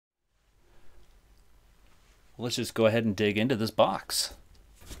let's just go ahead and dig into this box.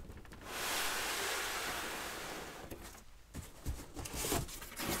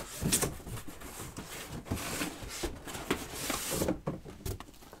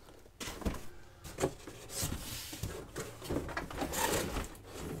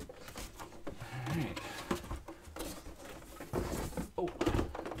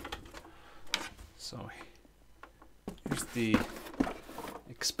 So here's the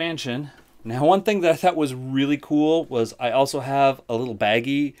expansion. Now, one thing that I thought was really cool was I also have a little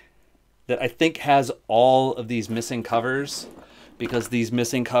baggie that I think has all of these missing covers, because these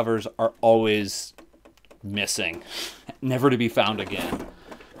missing covers are always missing, never to be found again.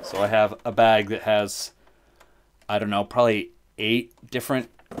 So I have a bag that has, I don't know, probably 8 different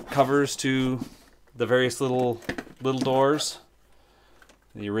covers to the various little doors.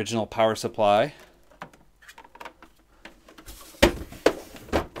 The original power supply.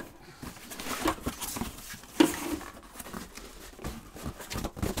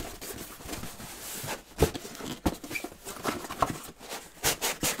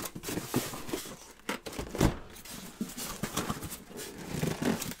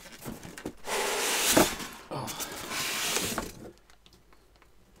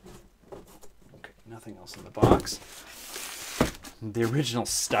 Nothing else in the box. The original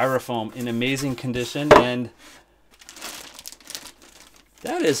styrofoam in amazing condition, and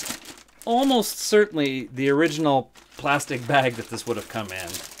that is almost certainly the original plastic bag that this would have come in.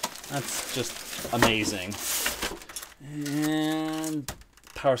 That's just amazing. And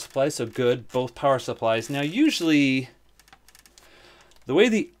power supply, so good, both power supplies. Now, usually the way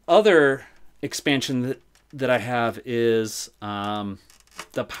the other expansion that I have is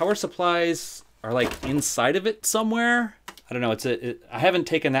the power supplies are like inside of it somewhere. I don't know. I haven't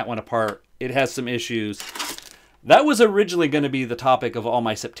taken that one apart. It has some issues. That was originally going to be the topic of all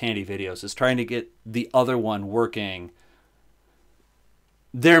my Tandy videos, is trying to get the other one working.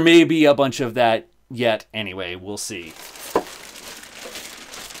 There may be a bunch of that yet. Anyway, we'll see.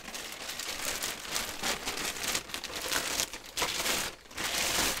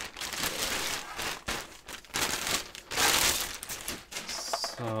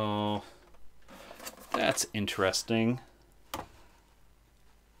 So that's interesting.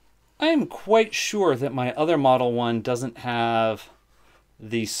 I am quite sure that my other Model 1 doesn't have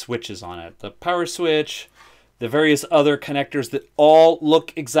these switches on it. The power switch, the various other connectors that all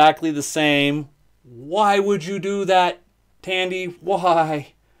look exactly the same. Why would you do that, Tandy?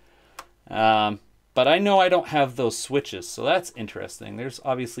 Why? But I know I don't have those switches, so that's interesting. There's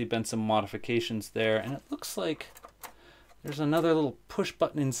obviously been some modifications there, and it looks like there's another little push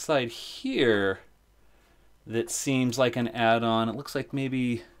button inside here that seems like an add-on. It looks like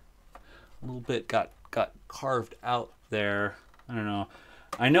maybe a little bit got carved out there. I don't know.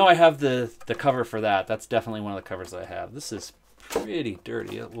 I know I have the cover for that. That's definitely one of the covers that I have. This is pretty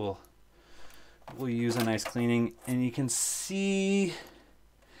dirty. It will use a nice cleaning. And you can see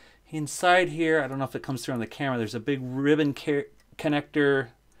inside here, I don't know if it comes through on the camera, there's a big ribbon connector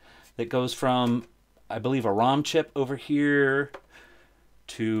that goes from, I believe, a ROM chip over here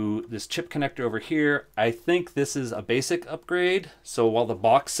to this chip connector over here. I think this is a basic upgrade. So while the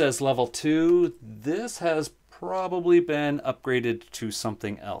box says level 2, this has probably been upgraded to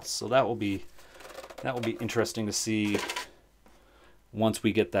something else. So that will be interesting to see once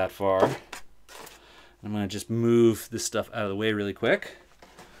we get that far. I'm going to just move this stuff out of the way really quick.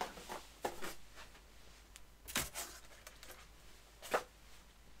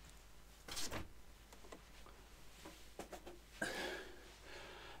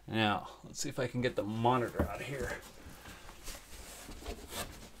 Now, let's see if I can get the monitor out of here.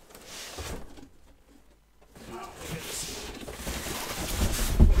 Oh,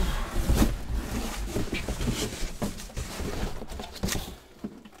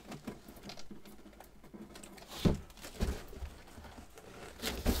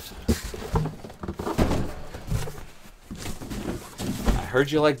 I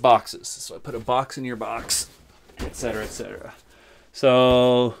heard you like boxes, so I put a box in your box, etc., etc.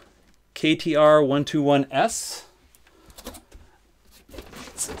 So KTR-121S.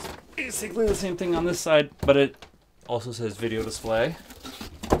 It's basically the same thing on this side, but it also says video display.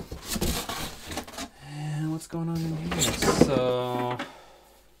 And what's going on in here? So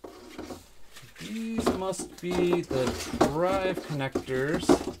these must be the drive connectors.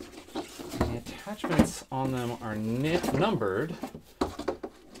 And the attachments on them are numbered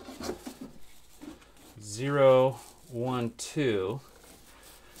 0, 1, 2.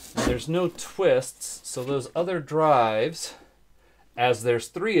 And there's no twists, so those other drives, as there's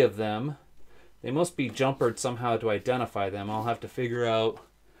 3 of them, they must be jumpered somehow to identify them. I'll have to figure out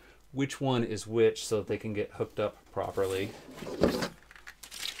which one is which so that they can get hooked up properly.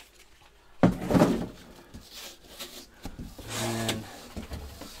 And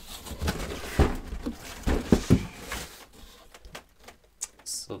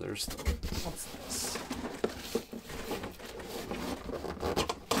so there's what's this?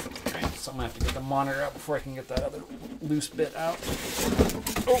 Alright, so I'm gonna have to get the monitor out before I can get that other loose bit out.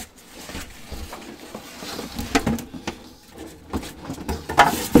 Oh.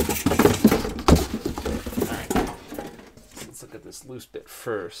 This loose bit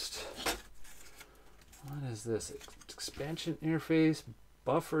first. What is this? Expansion interface,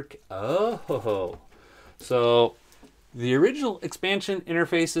 buffer. Oh, so the original expansion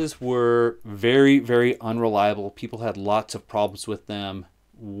interfaces were very, very unreliable. People had lots of problems with them.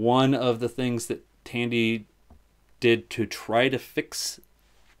 One of the things that Tandy did to try to fix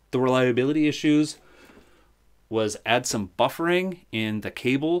the reliability issues was add some buffering in the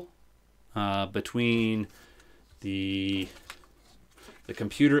cable between the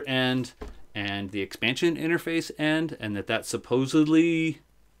computer end and the expansion interface end, and that supposedly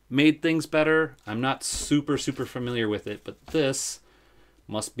made things better. I'm not super familiar with it, but this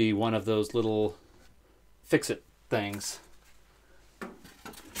must be one of those little fix-it things.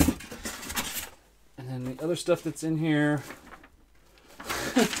 And then the other stuff that's in here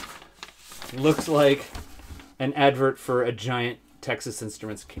looks like an advert for a giant Texas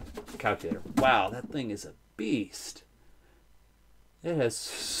Instruments calculator. Wow, that thing is a beast. It has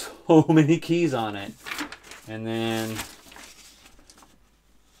so many keys on it. And then,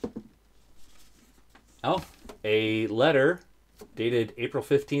 oh, a letter dated April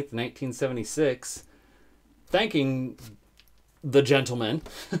 15th, 1976, thanking the gentleman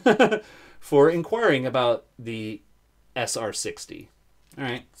for inquiring about the SR-60. All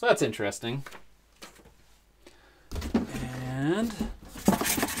right, so that's interesting. And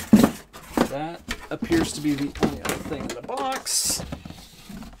that appears to be the only other thing in the box.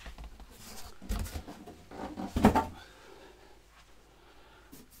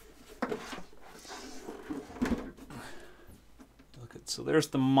 So there's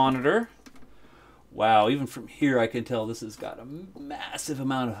the monitor. Wow, even from here I can tell this has got a massive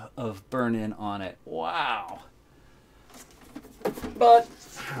amount of burn-in on it. Wow. But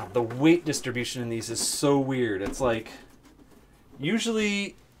the weight distribution in these is so weird. It's like,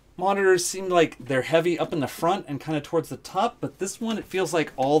 usually monitors seem like they're heavy up in the front and kind of towards the top, but this one, it feels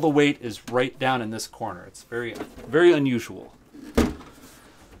like all the weight is right down in this corner. It's very, very unusual.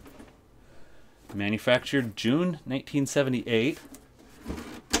 Manufactured June 1978.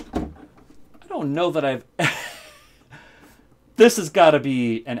 I don't know that I've... This has got to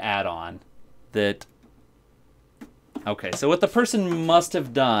be an add-on that... Okay, so what the person must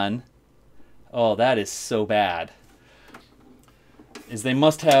have done... Oh, that is so bad. Is they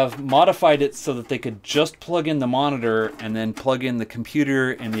must have modified it so that they could just plug in the monitor and then plug in the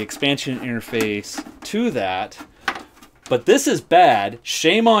computer and the expansion interface to that. But this is bad.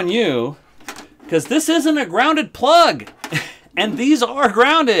 Shame on you, because this isn't a grounded plug. And these are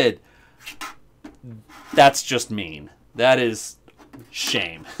grounded. That's just mean. That is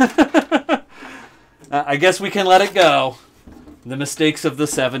shame. I guess we can let it go. The mistakes of the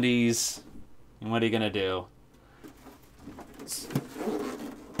 70s. What are you going to do?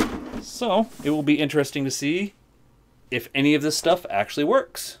 So, it will be interesting to see if any of this stuff actually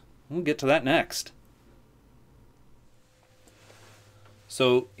works. We'll get to that next.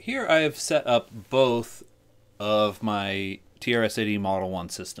 So, here I have set up both of my TRS-80 Model 1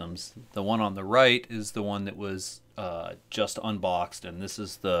 systems. The one on the right is the one that was just unboxed, and this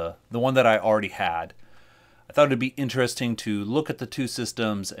is the one that I already had. I thought it'd be interesting to look at the two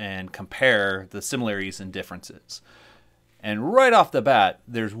systems and compare the similarities and differences. And right off the bat,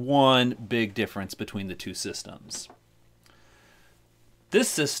 there's one big difference between the two systems. This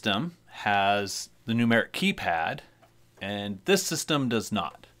system has the numeric keypad, and this system does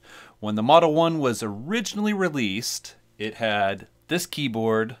not. When the Model 1 was originally released, it had this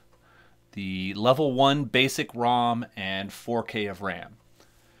keyboard, the level 1 basic ROM, and 4K of RAM.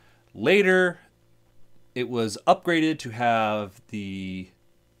 Later, it was upgraded to have the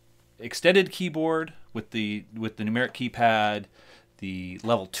extended keyboard with the numeric keypad, the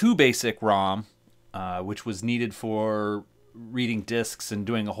level 2 basic ROM, which was needed for reading discs and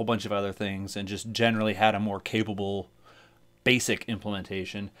doing a whole bunch of other things, and just generally had a more capable basic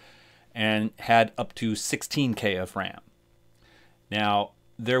implementation, and had up to 16K of RAM. Now,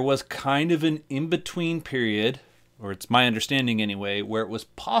 there was kind of an in-between period, or it's my understanding anyway, where it was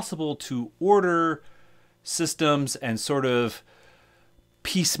possible to order systems and sort of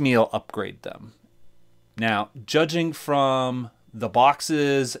piecemeal upgrade them. Now, judging from the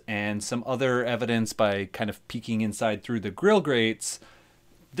boxes and some other evidence by kind of peeking inside through the grill grates,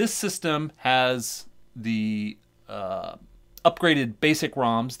 this system has the upgraded basic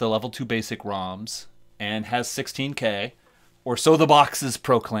ROMs, the level 2 basic ROMs, and has 16K, or so the boxes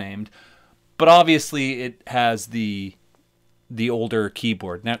proclaimed. But obviously it has the older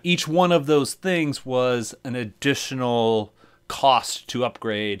keyboard. Now, each one of those things was an additional cost to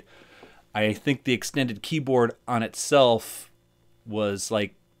upgrade. I think the extended keyboard on itself was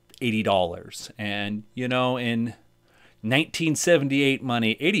like $80. And, you know, in 1978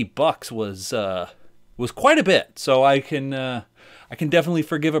 money, $80 was quite a bit. So I can definitely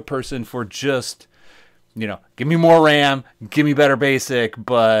forgive a person for just, you know, give me more RAM, give me better basic,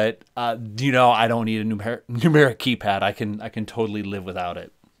 but you know, I don't need a numeric keypad. I can totally live without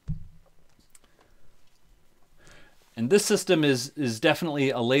it. And this system is definitely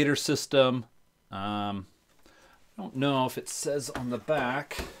a later system. I don't know if it says on the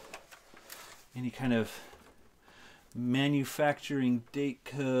back any kind of manufacturing date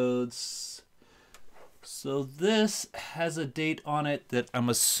codes. So this has a date on it that I'm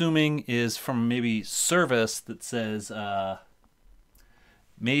assuming is from maybe service that says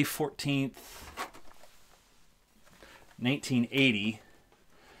May 14th, 1980.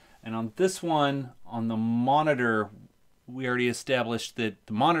 And on this one, on the monitor, we already established that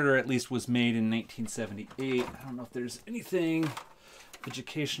the monitor at least was made in 1978. I don't know if there's anything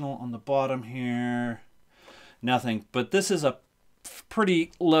educational on the bottom here. Nothing, but this is a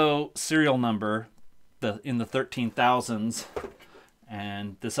pretty low serial number, in the 13,000s,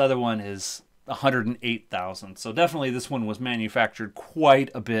 and this other one is 108,000. So definitely this one was manufactured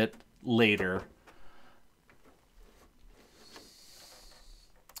quite a bit later.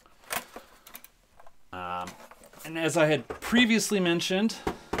 And as I had previously mentioned,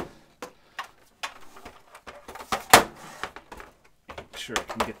 make sure I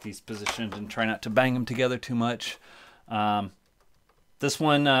can get these positioned and try not to bang them together too much. This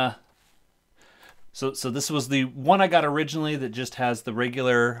one, so this was the one I got originally that just has the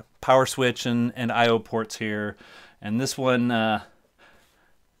regular power switch and I/O ports here. And this one,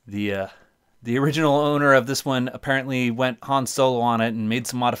 the original owner of this one apparently went Han Solo on it and made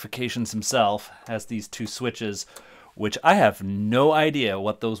some modifications himself. Has these two switches, which I have no idea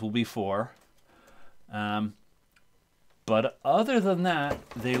what those will be for. But other than that,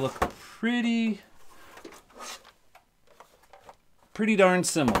 they look pretty darn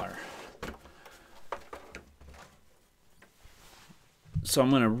similar. So I'm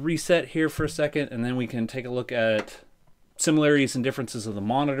going to reset here for a second, and then we can take a look at similarities and differences of the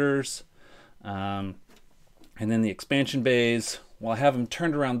monitors. And then the expansion bays. Well, I have them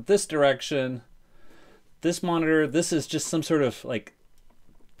turned around this direction. This monitor, this is just some sort of like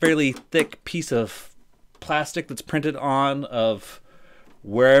fairly thick piece of plastic that's printed on of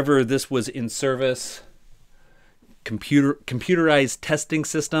wherever this was in service. Computerized testing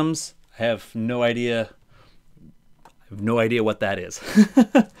systems. I have no idea. What that is.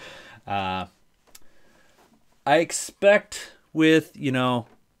 I expect with, you know,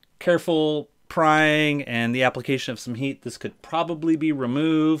 careful prying and the application of some heat, this could probably be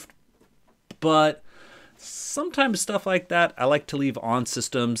removed. But sometimes stuff like that I like to leave on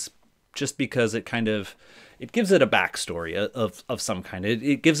systems just because it gives it a backstory of some kind.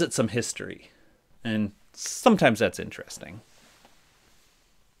 It gives it some history. And sometimes that's interesting.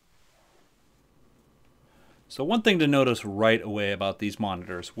 So one thing to notice right away about these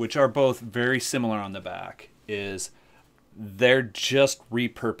monitors, which are both very similar on the back, is they're just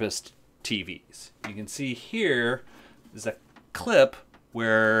repurposed TVs. You can see here is a clip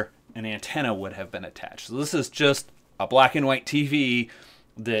where an antenna would have been attached. So this is just a black and white TV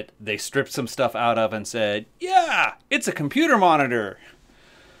that they stripped some stuff out of and said, yeah, it's a computer monitor.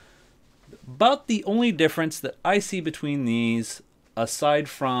 About the only difference that I see between these, aside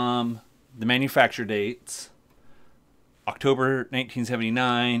from the manufacture dates, October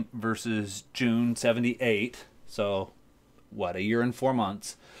 1979 versus June 78, so what, a year and 4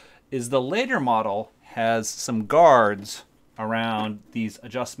 months, is the later model has some guards around these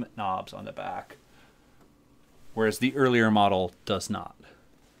adjustment knobs on the back, whereas the earlier model does not.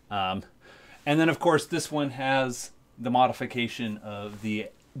 And then, of course, this one has the modification of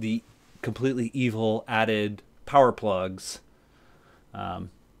the completely evil added power plugs,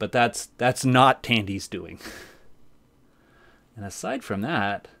 but that's not Tandy's doing. And aside from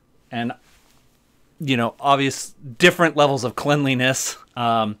that, and you know, obvious different levels of cleanliness,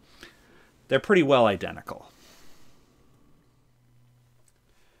 they're pretty well identical.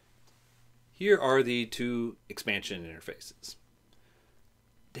 Here are the two expansion interfaces.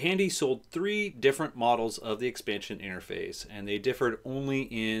 Tandy sold 3 different models of the expansion interface, and they differed only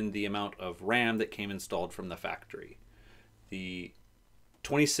in the amount of RAM that came installed from the factory. The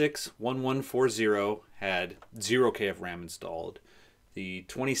 261140 had 0K of RAM installed. The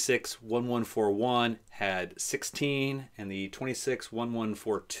 261141 had 16, and the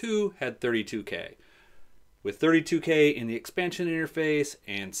 261142 had 32K. With 32K in the expansion interface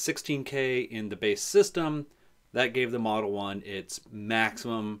and 16K in the base system, that gave the Model 1 its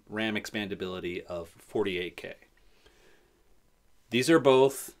maximum RAM expandability of 48K. These are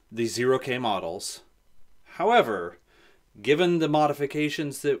both the 0K models. However, given the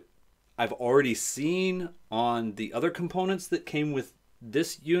modifications that I've already seen on the other components that came with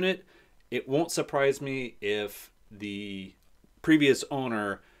this unit, it won't surprise me if the previous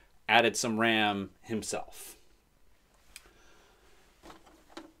owner added some RAM himself.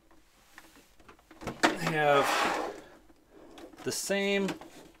 I have the same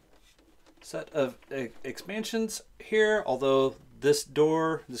set of expansions here, although this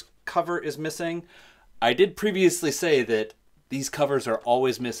cover is missing. I did previously say that these covers are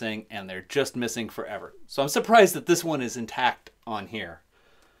always missing and they're just missing forever. So I'm surprised that this one is intact on here.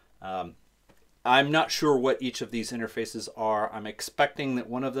 I'm not sure what each of these interfaces are. I'm expecting that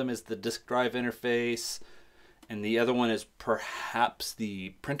one of them is the disk drive interface and the other one is perhaps the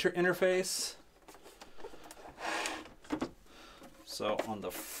printer interface. So on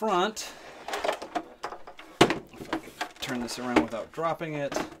the front, if I can turn this around without dropping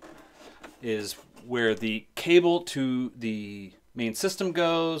it, is where the cable to the main system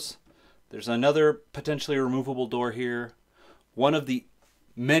goes. There's another potentially removable door here. One of the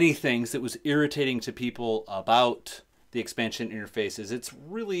many things that was irritating to people about the expansion interface is it's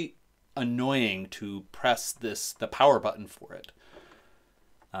really annoying to press the power button for it.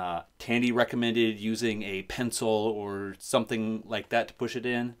 Tandy recommended using a pencil or something like that to push it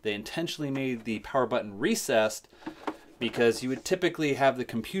in. They intentionally made the power button recessed because you would typically have the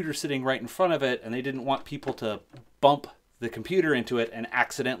computer sitting right in front of it, and they didn't want people to bump the computer into it and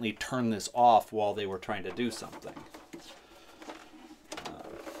accidentally turn this off while they were trying to do something.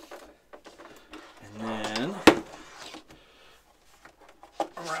 And then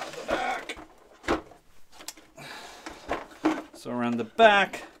around the back. So around the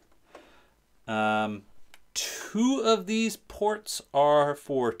back, 2 of these ports are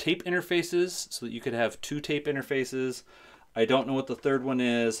for tape interfaces, so that you could have 2 tape interfaces. I don't know what the third one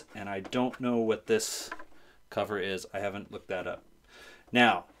is, and I don't know what this cover is. I haven't looked that up.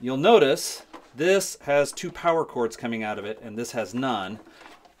 Now, you'll notice this has 2 power cords coming out of it, and this has none.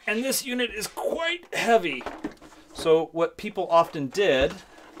 And this unit is quite heavy. So what people often did,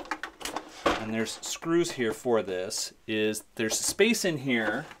 and there's screws here for this, is there's space in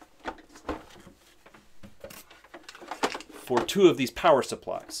here for 2 of these power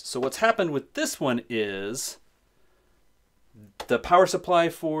supplies. So what's happened with this one is the power supply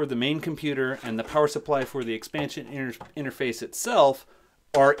for the main computer and the power supply for the expansion interface itself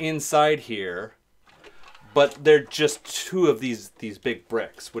are inside here, but they're just 2 of these big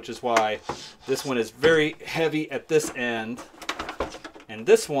bricks, which is why this one is very heavy at this end, and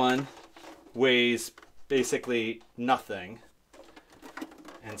this one weighs basically nothing.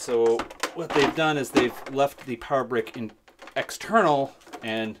 And so what they've done is they've left the power brick in external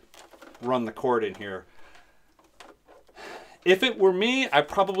and run the cord in here. If it were me, I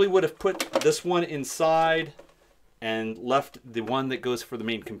probably would have put this one inside and left the one that goes for the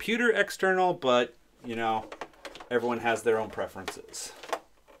main computer external, but you know, everyone has their own preferences.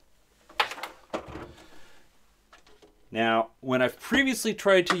 Now, when I've previously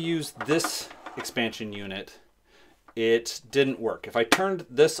tried to use this expansion unit, it didn't work. If I turned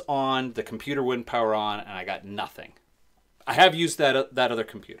this on, the computer wouldn't power on, and I got nothing. I have used that other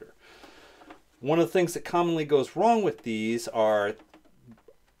computer. One of the things that commonly goes wrong with these are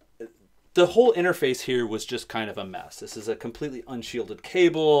the whole interface here was just kind of a mess. This is a completely unshielded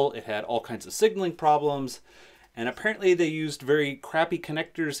cable. It had all kinds of signaling problems. And apparently they used very crappy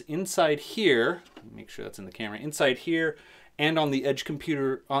connectors inside here. Make sure that's in the camera. Inside here and on the edge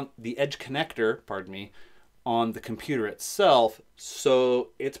connector, pardon me, on the computer itself.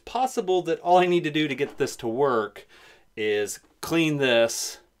 So it's possible that all I need to do to get this to work is clean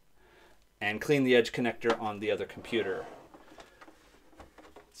this and clean the edge connector on the other computer.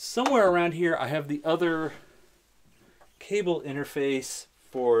 Somewhere around here, I have the other cable interface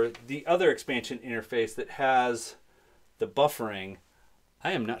for the other expansion interface that has the buffering.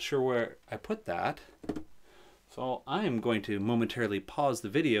 I am not sure where I put that. So I am going to momentarily pause the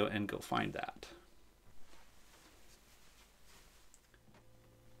video and go find that.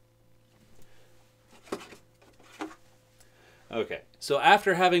 Okay, so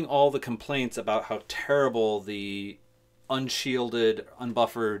after having all the complaints about how terrible the unshielded,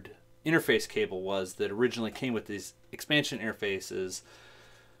 unbuffered interface cable was that originally came with these expansion interfaces,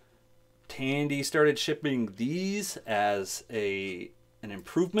 Tandy started shipping these as an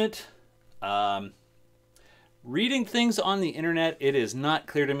improvement. Reading things on the internet, it is not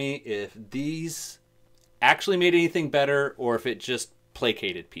clear to me if these actually made anything better or if it just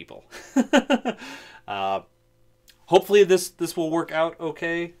placated people. Hopefully this will work out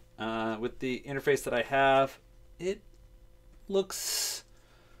okay with the interface that I have. It looks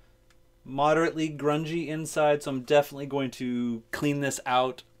moderately grungy inside, so I'm definitely going to clean this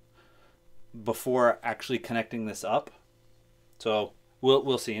out before actually connecting this up. So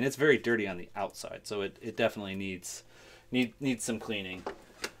we'll see. And it's very dirty on the outside, so it definitely needs some cleaning.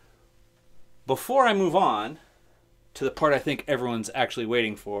 Before I move on to the part I think everyone's actually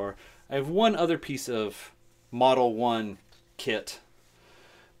waiting for, I have one other piece of Model 1 kit.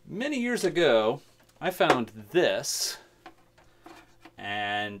 Many years ago, I found this,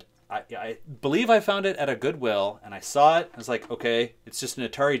 and I believe I found it at a Goodwill, and I saw it. I was like, okay, it's just an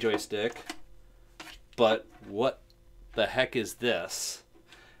Atari joystick, but what the heck is this?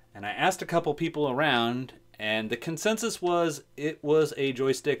 And I asked a couple people around, and the consensus was it was a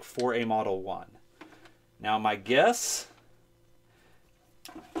joystick for a Model 1. Now my guess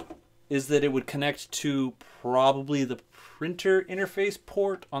is that it would connect to probably the printer interface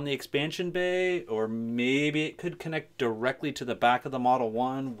port on the expansion bay, or maybe it could connect directly to the back of the Model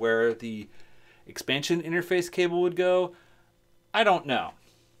 1 where the expansion interface cable would go. I don't know.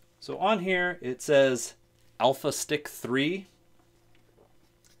 So on here it says Alpha Stick 3,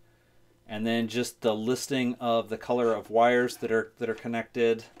 and then just the listing of the color of wires that are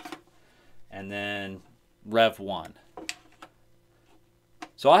connected, and then Rev 1.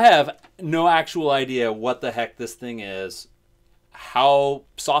 So I have no actual idea what the heck this thing is, how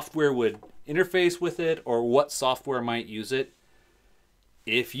software would interface with it, or what software might use it.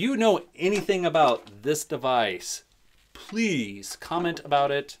 If you know anything about this device, please comment about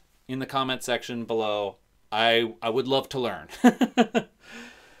it in the comment section below. I would love to learn.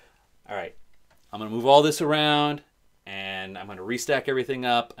 All right, I'm gonna move all this around, and I'm gonna restack everything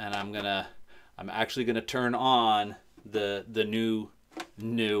up, and I'm actually gonna turn on the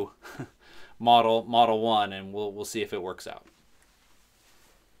new Model 1, and we'll see if it works out.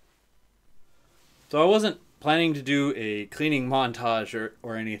 So I wasn't planning to do a cleaning montage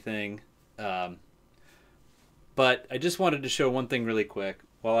or anything, but I just wanted to show one thing really quick.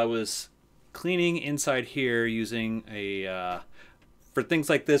 While I was cleaning inside here using for things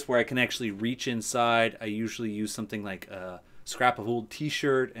like this where I can actually reach inside, I usually use something like a scrap of old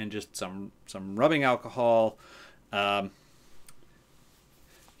t-shirt and just some rubbing alcohol.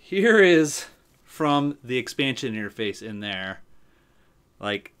 Here is from the expansion interface in there.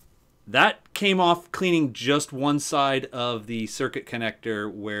 Like, that came off cleaning just one side of the circuit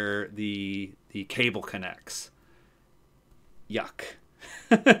connector where the cable connects. Yuck.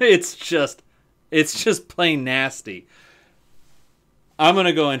 It's just plain nasty. I'm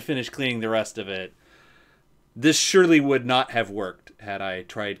gonna go and finish cleaning the rest of it. This surely would not have worked had I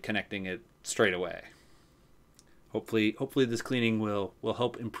tried connecting it straight away. Hopefully this cleaning will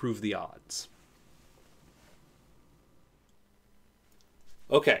help improve the odds.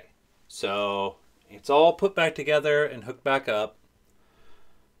 Okay, so it's all put back together and hooked back up.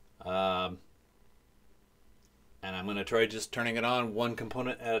 And I'm going to try just turning it on one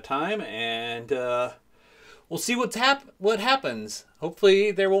component at a time, and we'll see what happens.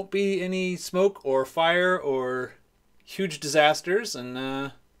 Hopefully there won't be any smoke or fire or huge disasters,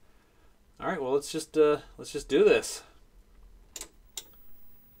 and all right, well, let's just do this.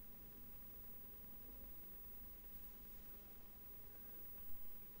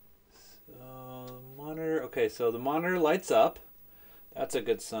 So the monitor, okay, so the monitor lights up. That's a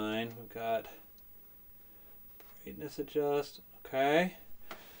good sign. We've got brightness adjust, okay.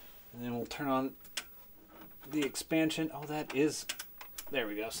 And then we'll turn on the expansion. Oh, that is, there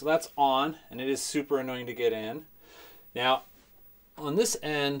we go. So that's on, and it is super annoying to get in. Now, on this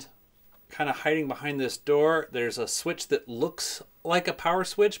end, kind of hiding behind this door, there's a switch that looks like a power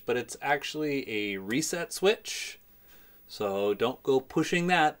switch, but it's actually a reset switch. So don't go pushing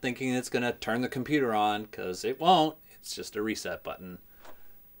that thinking it's going to turn the computer on, because it won't. It's just a reset button.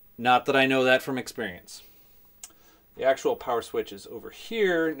 Not that I know that from experience. The actual power switch is over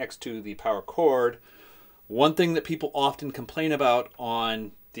here next to the power cord. One thing that people often complain about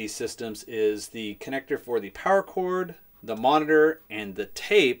on these systems is the connector for the power cord, the monitor, and the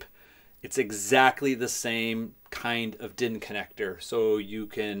tape. It's exactly the same kind of DIN connector. So you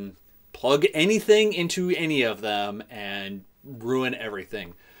can plug anything into any of them and ruin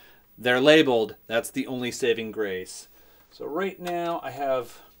everything. They're labeled. That's the only saving grace. So right now I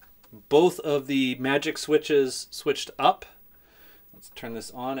have both of the magic switches switched up. Let's turn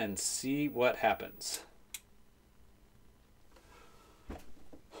this on and see what happens.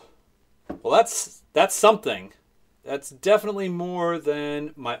 Well, that's something. That's definitely more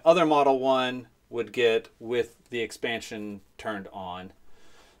than my other Model 1 would get with the expansion turned on.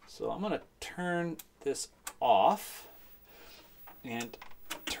 So I'm going to turn this off and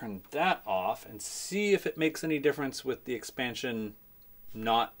turn that off and see if it makes any difference with the expansion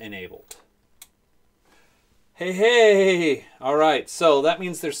not enabled. Hey, hey! All right, so that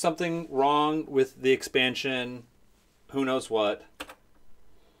means there's something wrong with the expansion. Who knows what?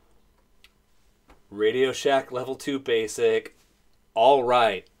 Radio Shack Level 2 Basic. All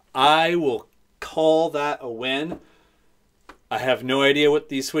right, I will call that a win. I have no idea what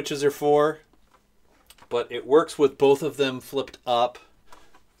these switches are for, but it works with both of them flipped up.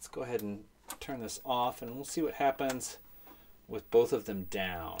 Let's go ahead and turn this off and we'll see what happens with both of them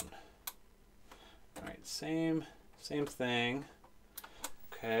down. All right, same thing.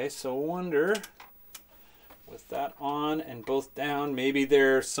 Okay, so I wonder, with that on and both down, maybe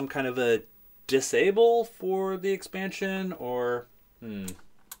there's some kind of a disable for the expansion, or all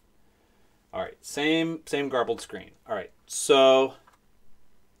right, same garbled screen. All right, so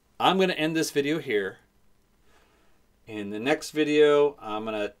I'm going to end this video here. In the next video, I'm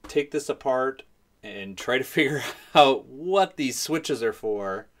going to take this apart and try to figure out what these switches are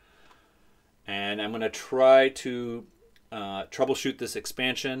for. And I'm going to try to troubleshoot this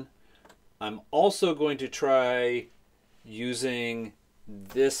expansion. I'm also going to try using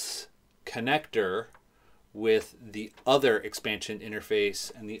this connector with the other expansion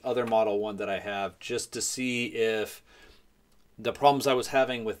interface and the other Model 1 that I have, just to see if the problems I was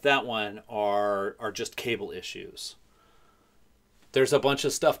having with that one are just cable issues. There's a bunch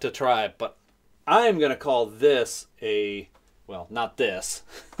of stuff to try, but I'm going to call this a, well, not this.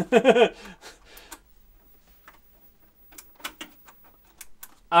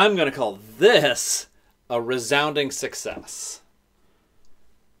 I'm going to call this a resounding success.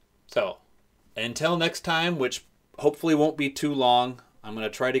 So, until next time, which hopefully won't be too long, I'm going to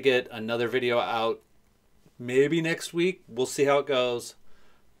try to get another video out maybe next week. We'll see how it goes.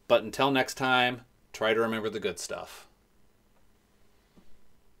 But until next time, try to remember the good stuff.